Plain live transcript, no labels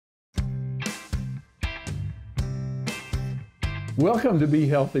Welcome to Be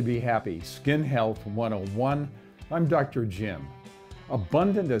Healthy, Be Happy, Skin Health 101. I'm Dr. Jim.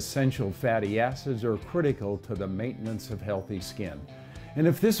 Abundant essential fatty acids are critical to the maintenance of healthy skin. And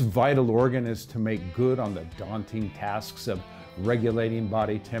if this vital organ is to make good on the daunting tasks of regulating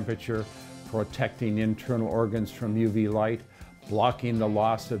body temperature, protecting internal organs from UV light, blocking the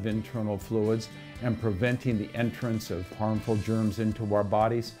loss of internal fluids, and preventing the entrance of harmful germs into our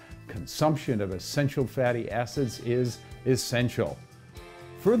bodies, consumption of essential fatty acids is essential.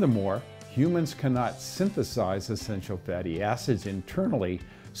 Furthermore, humans cannot synthesize essential fatty acids internally,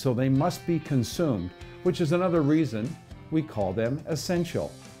 so they must be consumed, which is another reason we call them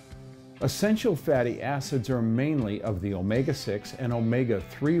essential. Essential fatty acids are mainly of the omega-6 and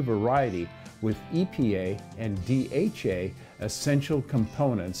omega-3 variety, with EPA and DHA essential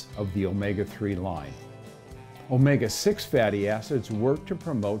components of the omega-3 line. Omega-6 fatty acids work to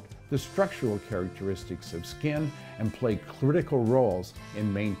promote the structural characteristics of skin and play critical roles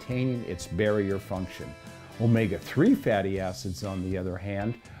in maintaining its barrier function. Omega-3 fatty acids, on the other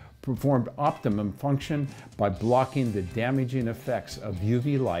hand, perform optimum function by blocking the damaging effects of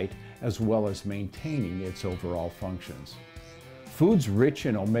UV light as well as maintaining its overall functions. Foods rich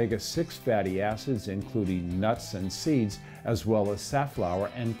in omega-6 fatty acids, including nuts and seeds, as well as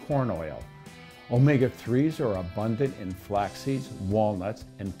safflower and corn oil. Omega-3s are abundant in flaxseeds, walnuts,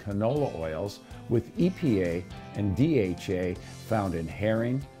 and canola oils, with EPA and DHA found in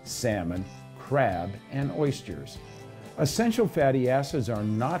herring, salmon, crab, and oysters. Essential fatty acids are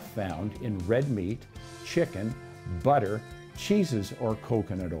not found in red meat, chicken, butter, cheeses, or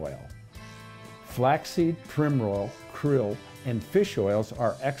coconut oil. Flaxseed, primrose, krill, and fish oils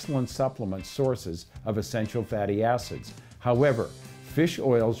are excellent supplement sources of essential fatty acids. However, fish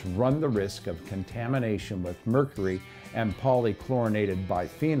oils run the risk of contamination with mercury and polychlorinated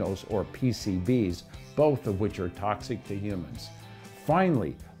biphenyls, or PCBs, both of which are toxic to humans.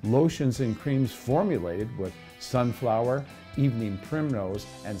 Finally, lotions and creams formulated with sunflower, evening primrose,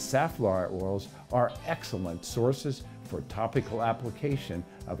 and safflower oils are excellent sources for topical application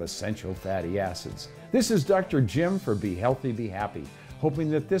of essential fatty acids. This is Dr. Jim for Be Healthy, Be Happy, hoping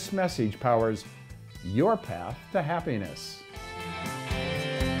that this message powers your path to happiness.